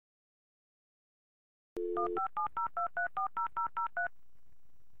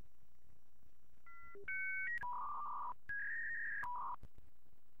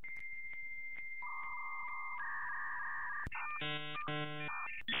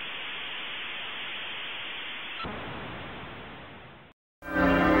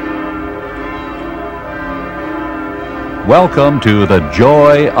Welcome to The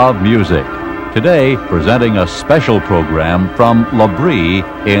Joy of Music. Today, presenting a special program from ABRI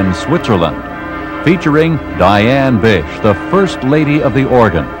in Switzerland, featuring Diane Bish, the First Lady of the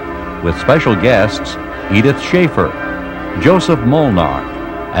Organ, with special guests Edith Schaeffer, Joseph Molner,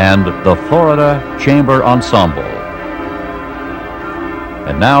 and the Florida Chamber Ensemble.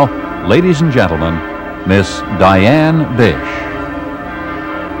 And now, ladies and gentlemen, Miss Diane Bish.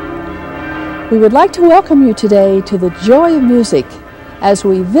 We would like to welcome you today to the Joy of Music as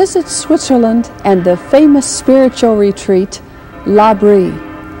we visit Switzerland and the famous spiritual retreat, L'Abri.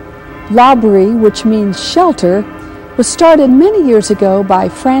 L'Abri, which means shelter, was started many years ago by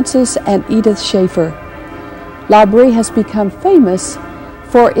Francis and Edith Schaeffer. L'Abri has become famous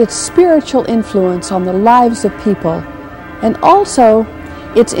for its spiritual influence on the lives of people and also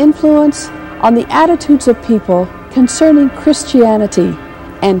its influence on the attitudes of people concerning Christianity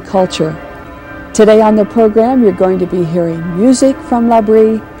and culture. Today on the program, you're going to be hearing music from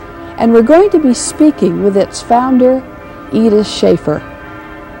L'Abri, and we're going to be speaking with its founder, Edith Schaeffer.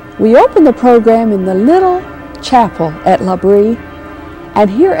 We open the program in the little chapel at L'Abri and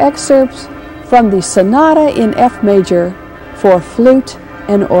hear excerpts from the Sonata in F major for flute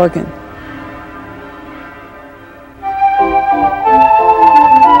and organ.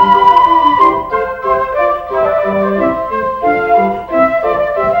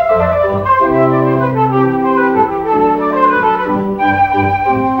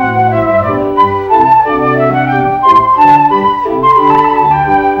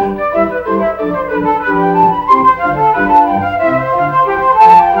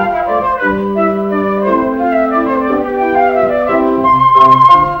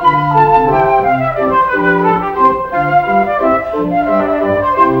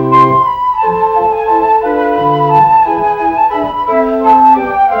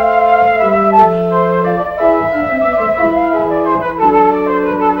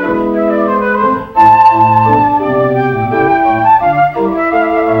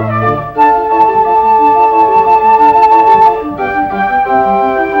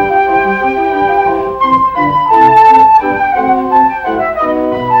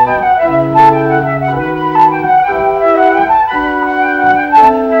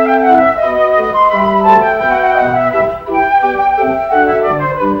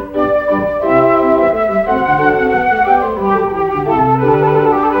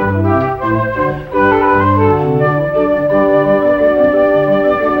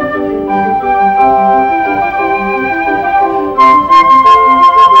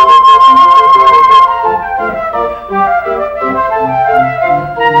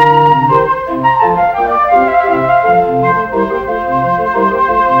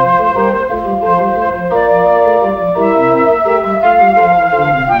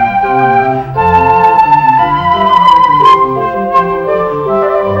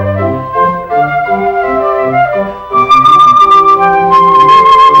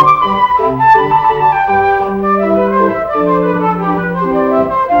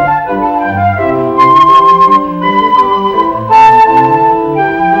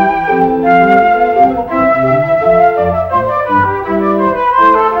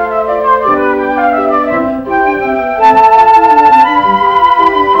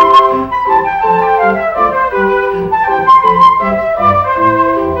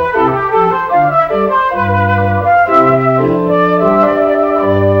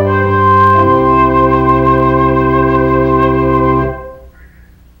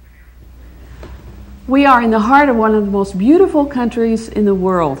 We are in the heart of one of the most beautiful countries in the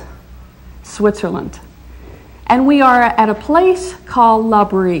world, Switzerland. And we are at a place called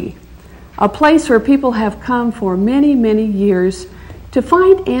L'Abri, a place where people have come for many, many years to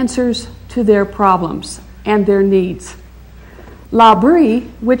find answers to their problems and their needs. L'Abri,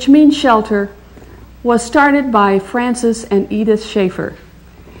 which means shelter, was started by Francis and Edith Schaeffer.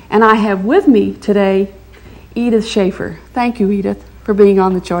 And I have with me today Edith Schaeffer. Thank you, Edith, for being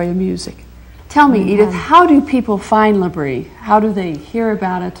on The Joy of Music. Tell me, Edith, how do people find L'Abri? How do they hear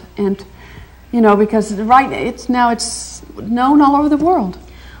about it? And, you know, because it's known all over the world.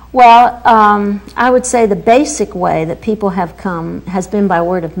 Well, I would say the basic way that people have come has been by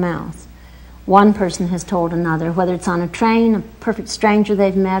word of mouth. One person has told another, whether it's on a train, a perfect stranger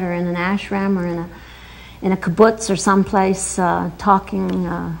they've met, or in an ashram, or in a kibbutz or someplace,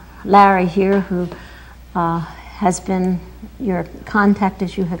 talking. Larry here, who has been your contact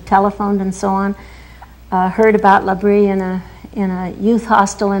as you have telephoned and so on, heard about Labrie in a youth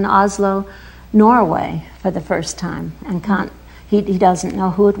hostel in Oslo, Norway for the first time, and he doesn't know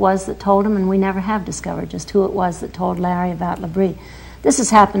who it was that told him, and we never have discovered just who it was that told Larry about Labrie. This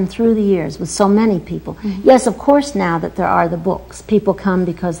has happened through the years with so many people. Yes, of course, now that there are the books, people come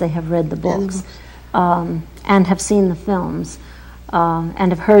because they have read the books and have seen the films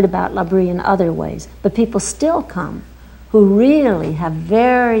and have heard about Labrie in other ways. But people still come who really have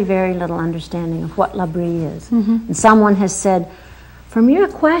very, very little understanding of what Labrie is. And someone has said, from your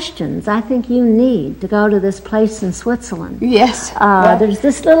questions, I think you need to go to this place in Switzerland. Yes. There's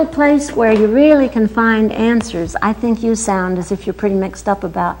this little place where you really can find answers. I think you sound as if you're pretty mixed up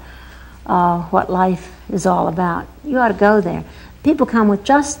about what life is all about. You ought to go there. People come with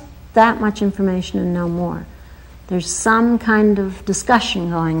just that much information and no more. There's some kind of discussion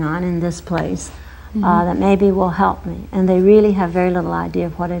going on in this place that maybe will help me. And they really have very little idea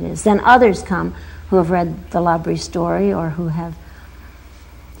of what it is. Then others come who have read the Labrie story or who have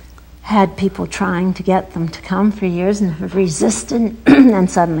had people trying to get them to come for years and have resisted and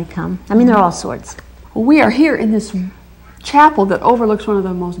suddenly come. I mean, there are all sorts. Well, we are here in this chapel that overlooks one of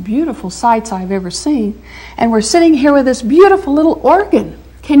the most beautiful sights I've ever seen. And we're sitting here with this beautiful little organ.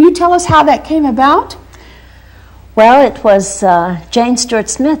 Can you tell us how that came about? Well, it was Jane Stuart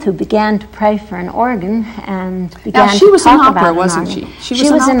Smith who began to pray for an organ and began now, she was to talk an opera, about wasn't an organ. she?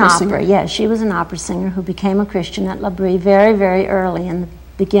 She was an opera singer. Yes, she was an opera singer who became a Christian at Labrie very, very early in the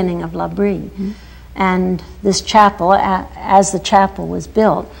beginning of Labrie. And this chapel, as the chapel was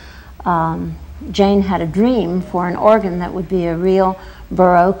built, Jane had a dream for an organ that would be a real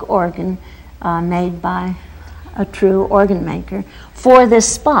Baroque organ made by a true organ maker for this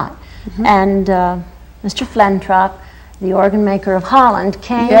spot. And Mr. Flentrop, the organ maker of Holland,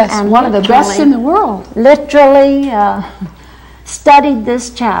 came and one of the best in the world. Literally studied this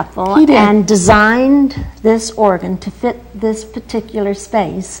chapel and designed this organ to fit this particular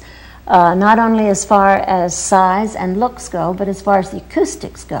space, not only as far as size and looks go, but as far as the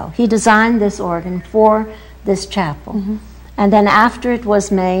acoustics go. He designed this organ for this chapel. And then after it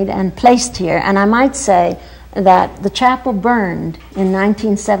was made and placed here, and I might say that the chapel burned in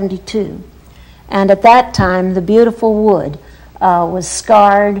 1972, and at that time the beautiful wood was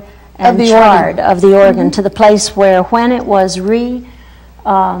scarred and charred of the organ to the place where when it was rebuilt,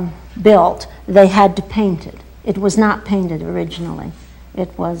 they had to paint it. It was not painted originally.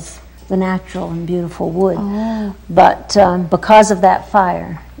 It was the natural and beautiful wood. But because of that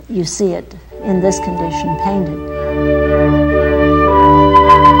fire, you see it in this condition painted.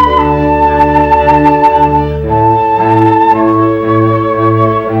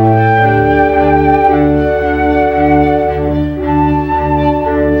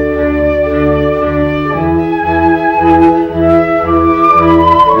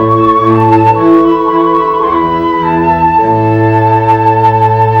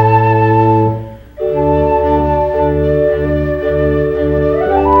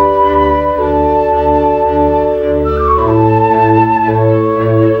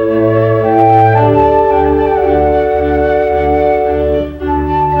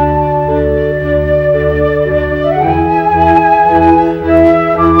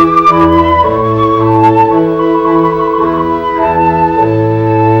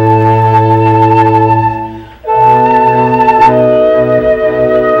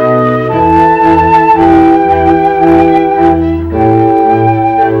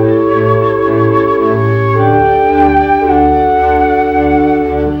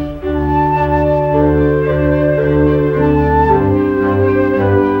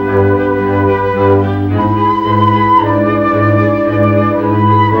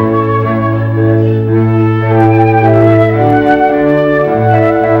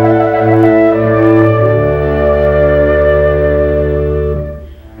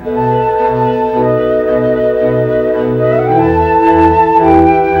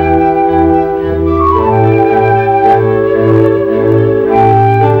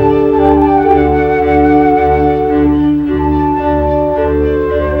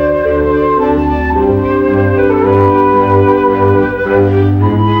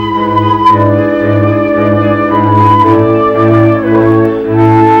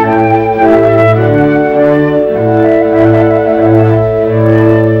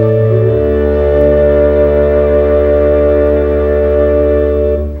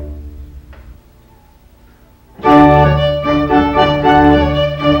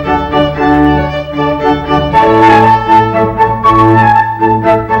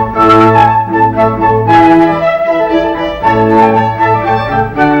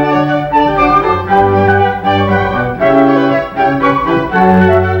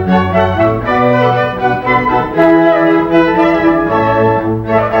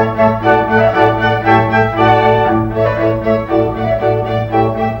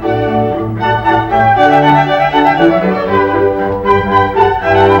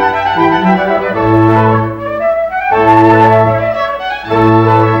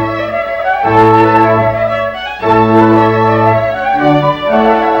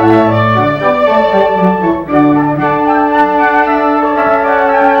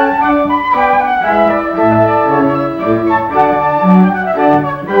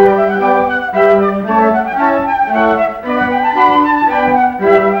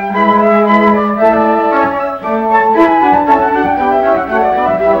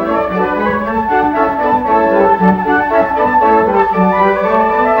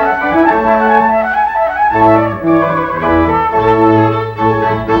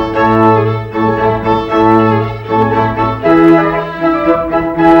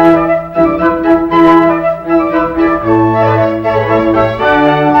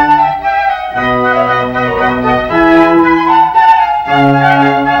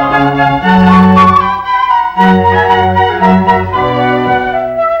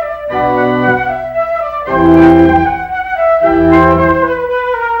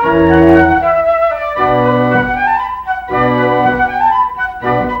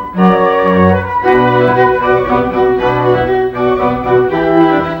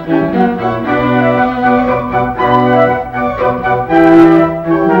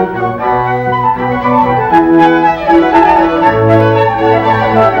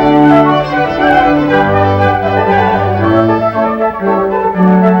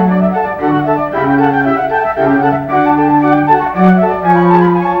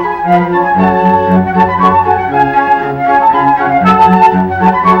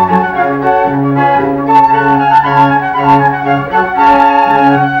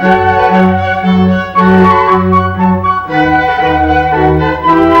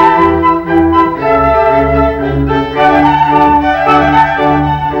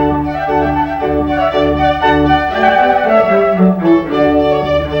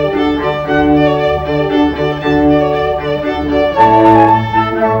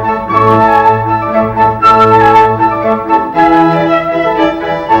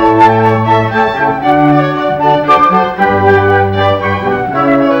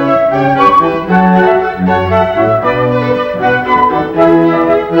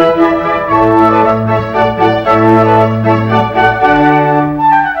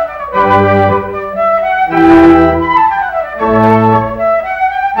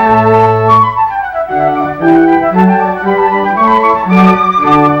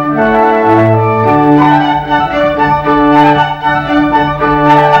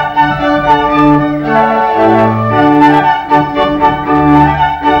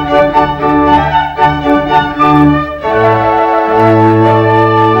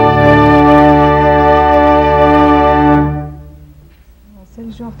 We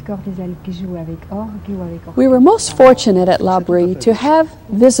were most fortunate at l'Abri to have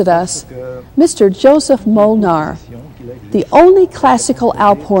visit us Mr. Joseph Molner, the only classical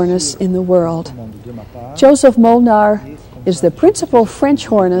alphornist in the world. Joseph Molner is the principal French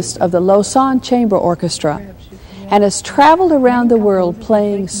hornist of the Lausanne Chamber Orchestra and has traveled around the world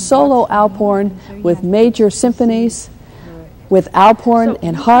playing solo alphorn with major symphonies, with alphorn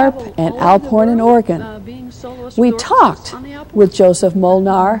and harp and alphorn and organ. We talked with Joseph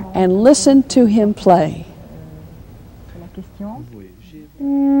Molnar and listened to him play.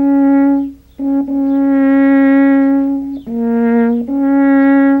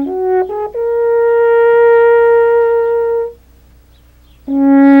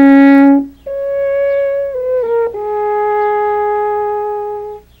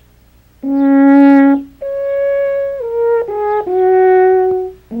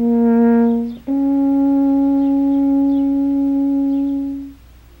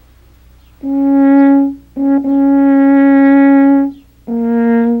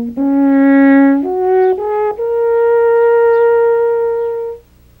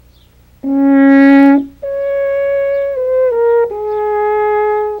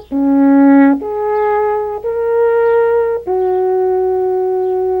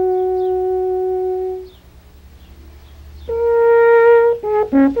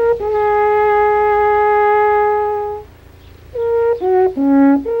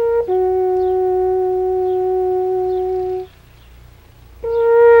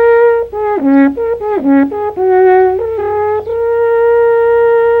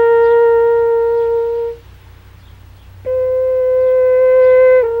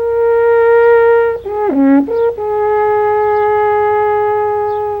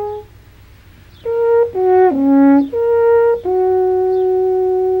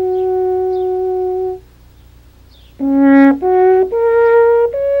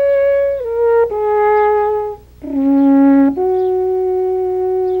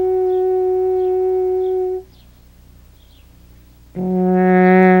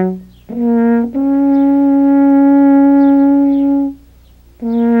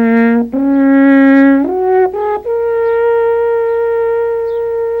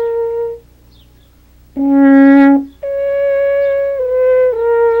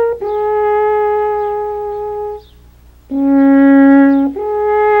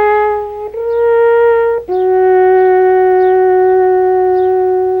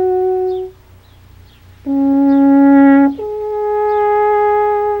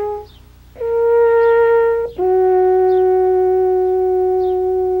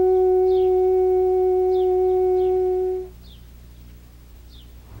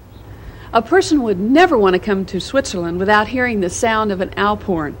 A person would never want to come to Switzerland without hearing the sound of an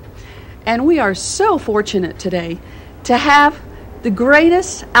alphorn. And we are so fortunate today to have the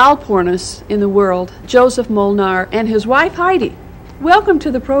greatest alphornist in the world, Joseph Molnar, and his wife Heidi. Welcome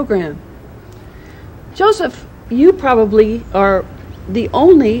to the program. Joseph, you probably are the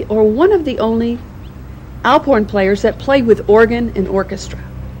only, or one of the only, alphorn players that play with organ and orchestra.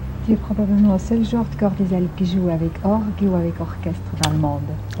 Tu es probablement le seul joueur de cordes des Alpes qui joue avec orgue ou avec orchestre dans le monde.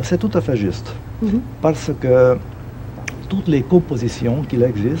 C'est tout à fait juste, parce que toutes les compositions qui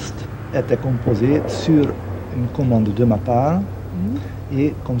existent étaient composées sur une commande de ma part,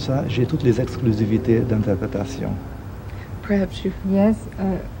 et comme ça, j'ai toutes les exclusivités d'interprétation. Perhaps you... Yes,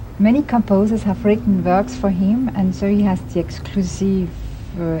 many composers have written works for him, and so he has the exclusive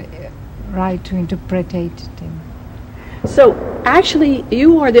right to interpret them. So, actually,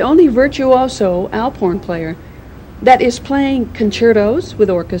 you are the only virtuoso alphorn player that is playing concertos with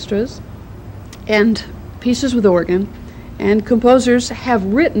orchestras and pieces with organ, and composers have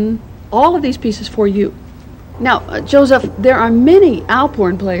written all of these pieces for you. Now, Joseph, there are many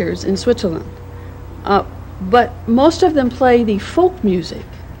alphorn players in Switzerland, but most of them play the folk music.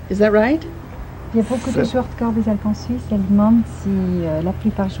 Is that right? Il y a beaucoup de joueurs de cordes des Alpes en Suisse. Elle demande si la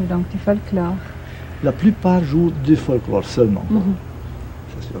plupart jouent donc du folklore. La plupart jouent du folklore seulement.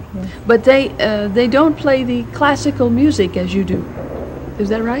 C'est sûr. Yes. But they don't play the classical music as you do. Is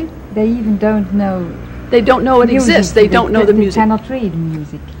that right? They even don't know. They don't know it music. exists. They don't know the music. They cannot read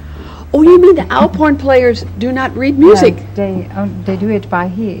music. Oh, you mean the alphorn players do not read music? No, they do it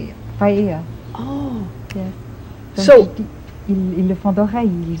by ear. Oh. Yes. So, ils le font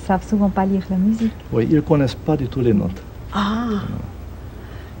d'oreille. Ils savent souvent pas lire la musique. Oui, ils connaissent pas du tout les notes. ah.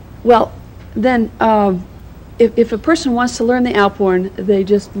 Well, then, if a person wants to learn the alphorn, they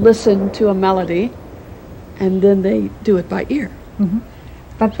just listen to a melody, and then they do it by ear.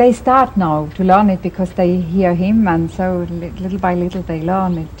 But they start now to learn it because they hear him, and so little by little they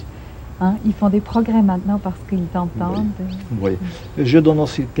learn it. Hein, ils font des progrès maintenant parce qu'ils t'entendent. Oui. Je donne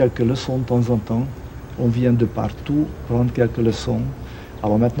aussi quelques leçons de temps en temps. On vient de partout prendre quelques leçons.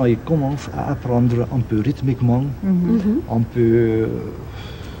 Alors maintenant, ils commencent à apprendre un peu rythmiquement, un peu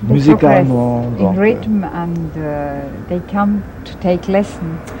musicalement. In rhythm, and they come to take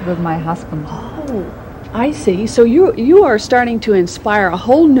lessons with my husband. Oh, I see. So you are starting to inspire a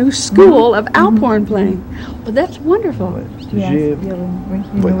whole new school of alphorn playing. Well, that's wonderful.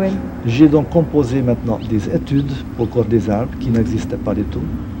 Ouais. J'ai donc composé maintenant des études pour corps des arbres qui n'existaient pas du tout,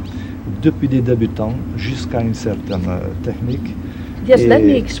 depuis des débutants jusqu'à une certaine technique. Yes, let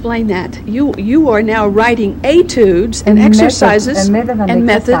me explain that. You are now writing etudes and exercises and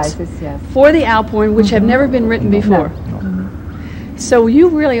methods for the alphorn which have never been written before. So you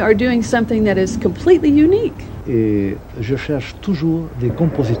really are doing something that is completely unique. Et je cherche toujours des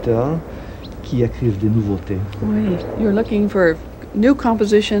compositeurs qui écrivent des nouveautés. Oui, you're looking for new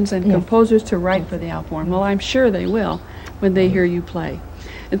compositions and composers to write for the alphorn. Well, I'm sure they will when they hear you play.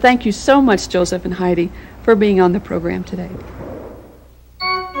 And thank you so much, Joseph and Heidi, for being on the program today.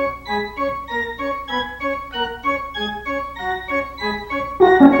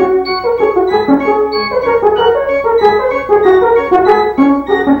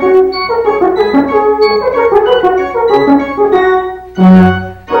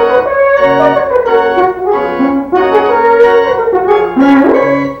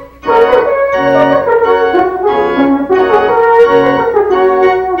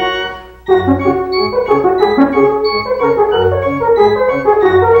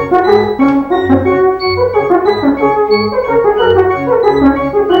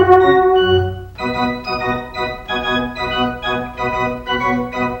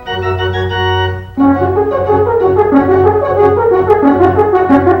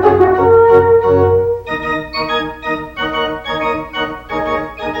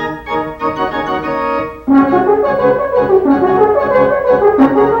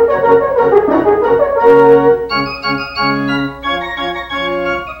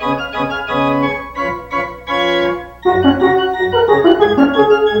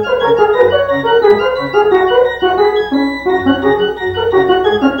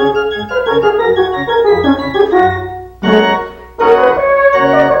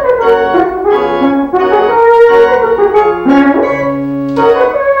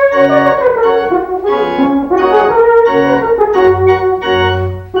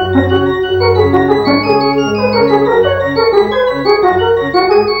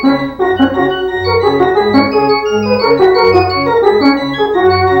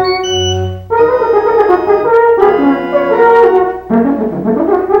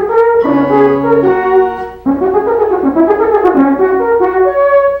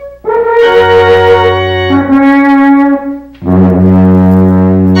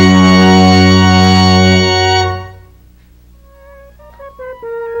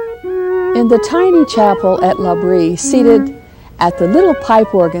 In the tiny chapel at l'Abri, seated at the little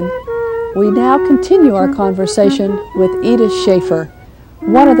pipe organ, we now continue our conversation with Edith Schaeffer,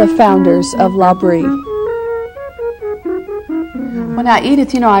 one of the founders of l'Abri. Well, now,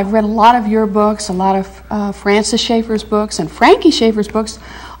 Edith, you know, I've read a lot of your books, a lot of Francis Schaeffer's books and Frankie Schaeffer's books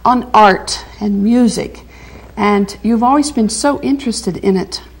on art and music. And you've always been so interested in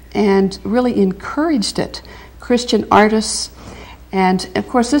it and really encouraged it, Christian artists. And, of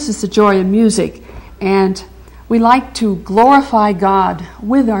course, this is the joy of music. And we like to glorify God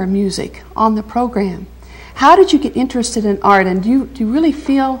with our music on the program. How did you get interested in art? And do you really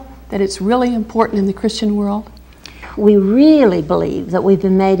feel that it's really important in the Christian world? We really believe that we've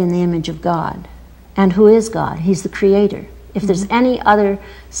been made in the image of God. And who is God? He's the creator. If there's any other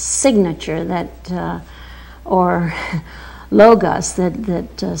signature that, or logos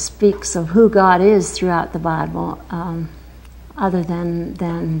that speaks of who God is throughout the Bible, other than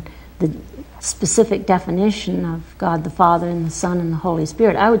the specific definition of God the Father and the Son and the Holy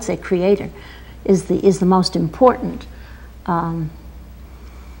Spirit, I would say creator is the most important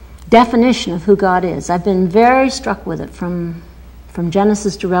definition of who God is. I've been very struck with it from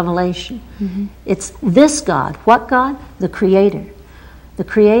Genesis to Revelation. It's this God. What God? The creator. The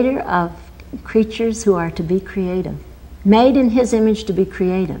creator of creatures who are to be creative. Made in His image to be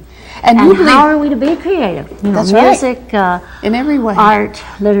creative. And how are we to be creative? You know, that's music, right. In every way. Art,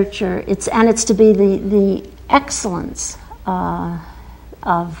 literature. It's to be the excellence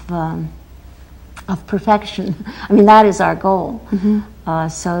of perfection. I mean, that is our goal.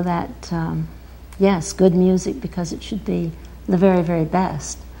 So that, yes, good music, because it should be the very, very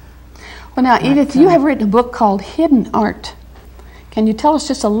best. Well, now, Edith, you have written a book called Hidden Art. Can you tell us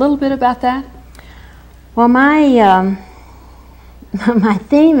just a little bit about that? Well, my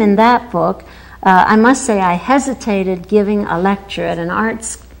theme in that book, I must say I hesitated giving a lecture at an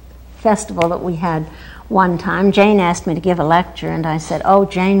arts festival that we had one time. Jane asked me to give a lecture, and I said, oh,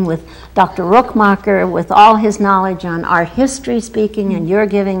 Jane, with Dr. Rookmacher, with all his knowledge on art history speaking, and you're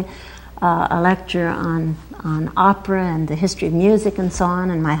giving a lecture on opera and the history of music and so on,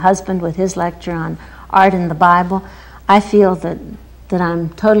 and my husband with his lecture on art and the Bible, I feel that I'm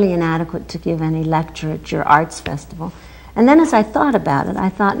totally inadequate to give any lecture at your arts festival. And then as I thought about it, I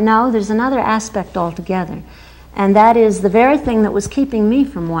thought, no, there's another aspect altogether, and that is the very thing that was keeping me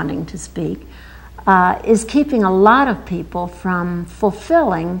from wanting to speak, is keeping a lot of people from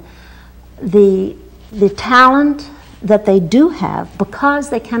fulfilling the talent that they do have because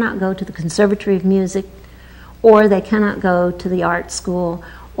they cannot go to the Conservatory of Music, or they cannot go to the art school,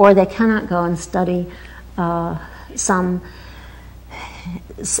 or they cannot go and study some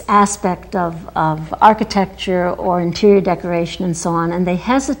aspect of architecture or interior decoration and so on, and they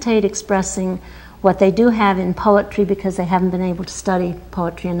hesitate expressing what they do have in poetry because they haven't been able to study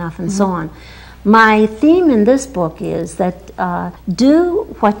poetry enough and so on. My theme in this book is that do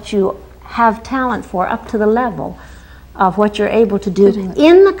what you have talent for up to the level of what you're able to do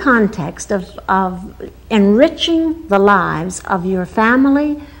in the context of enriching the lives of your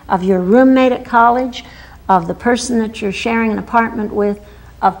family, of your roommate at college, of the person that you're sharing an apartment with,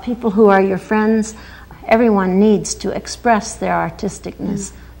 of people who are your friends. Everyone needs to express their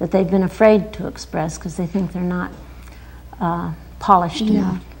artisticness that they've been afraid to express because they think they're not polished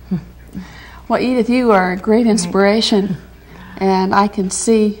enough. Well, Edith, you are a great inspiration, and I can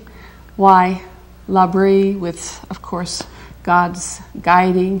see why L'Abri, with, of course, God's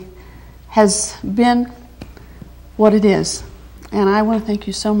guiding, has been what it is. And I want to thank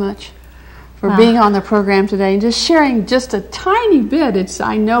you so much for being on the program today and just sharing just a tiny bit.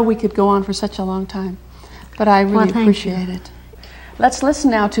 I know we could go on for such a long time, but I really appreciate it. Let's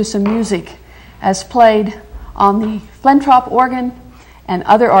listen now to some music as played on the Flentrop organ and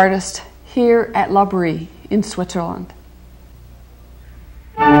other artists here at L'Abri in Switzerland.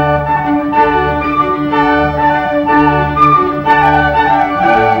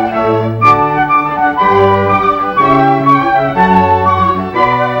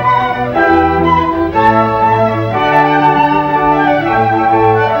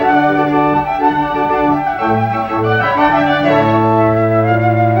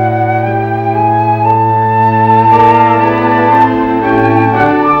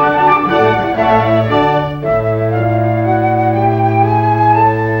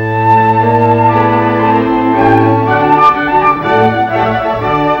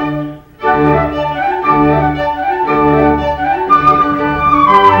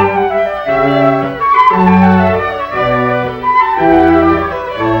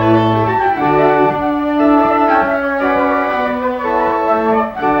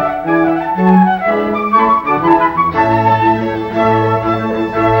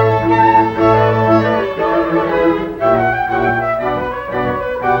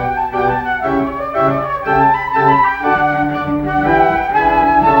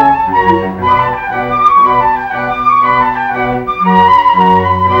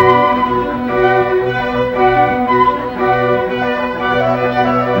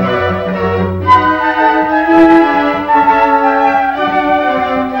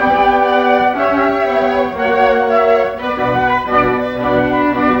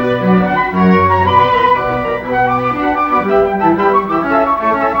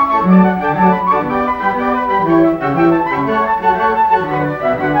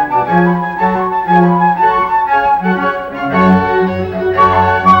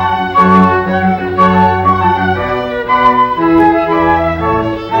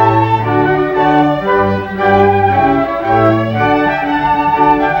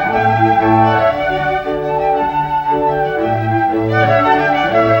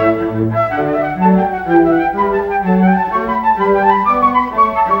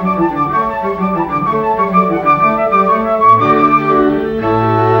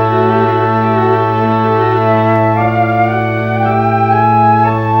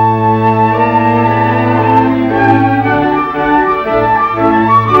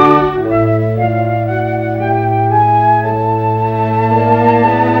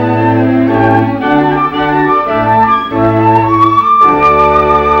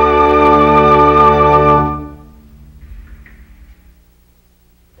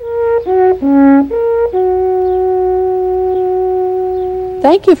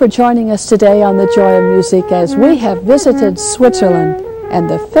 Thank you for joining us today on The Joy of Music as we have visited Switzerland and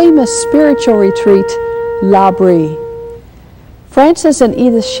the famous spiritual retreat, L'Abri. Francis and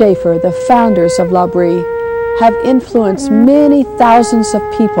Edith Schaeffer, the founders of L'Abri, have influenced many thousands of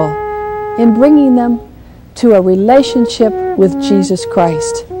people in bringing them to a relationship with Jesus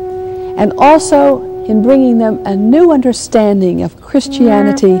Christ, and also in bringing them a new understanding of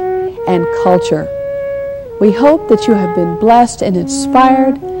Christianity and culture. We hope that you have been blessed and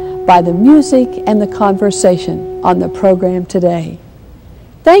inspired by the music and the conversation on the program today.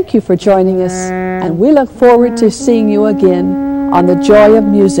 Thank you for joining us, and we look forward to seeing you again on The Joy of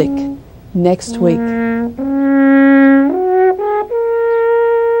Music next week.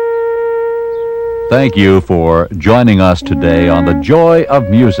 Thank you for joining us today on The Joy of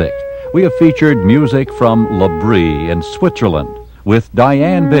Music. We have featured music from L'Abri in Switzerland with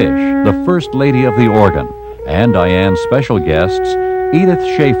Diane Bish, the First Lady of the Organ, and Diane's special guests, Edith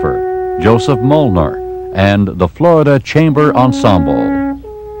Schaeffer, Joseph Molner, and the Florida Chamber Ensemble.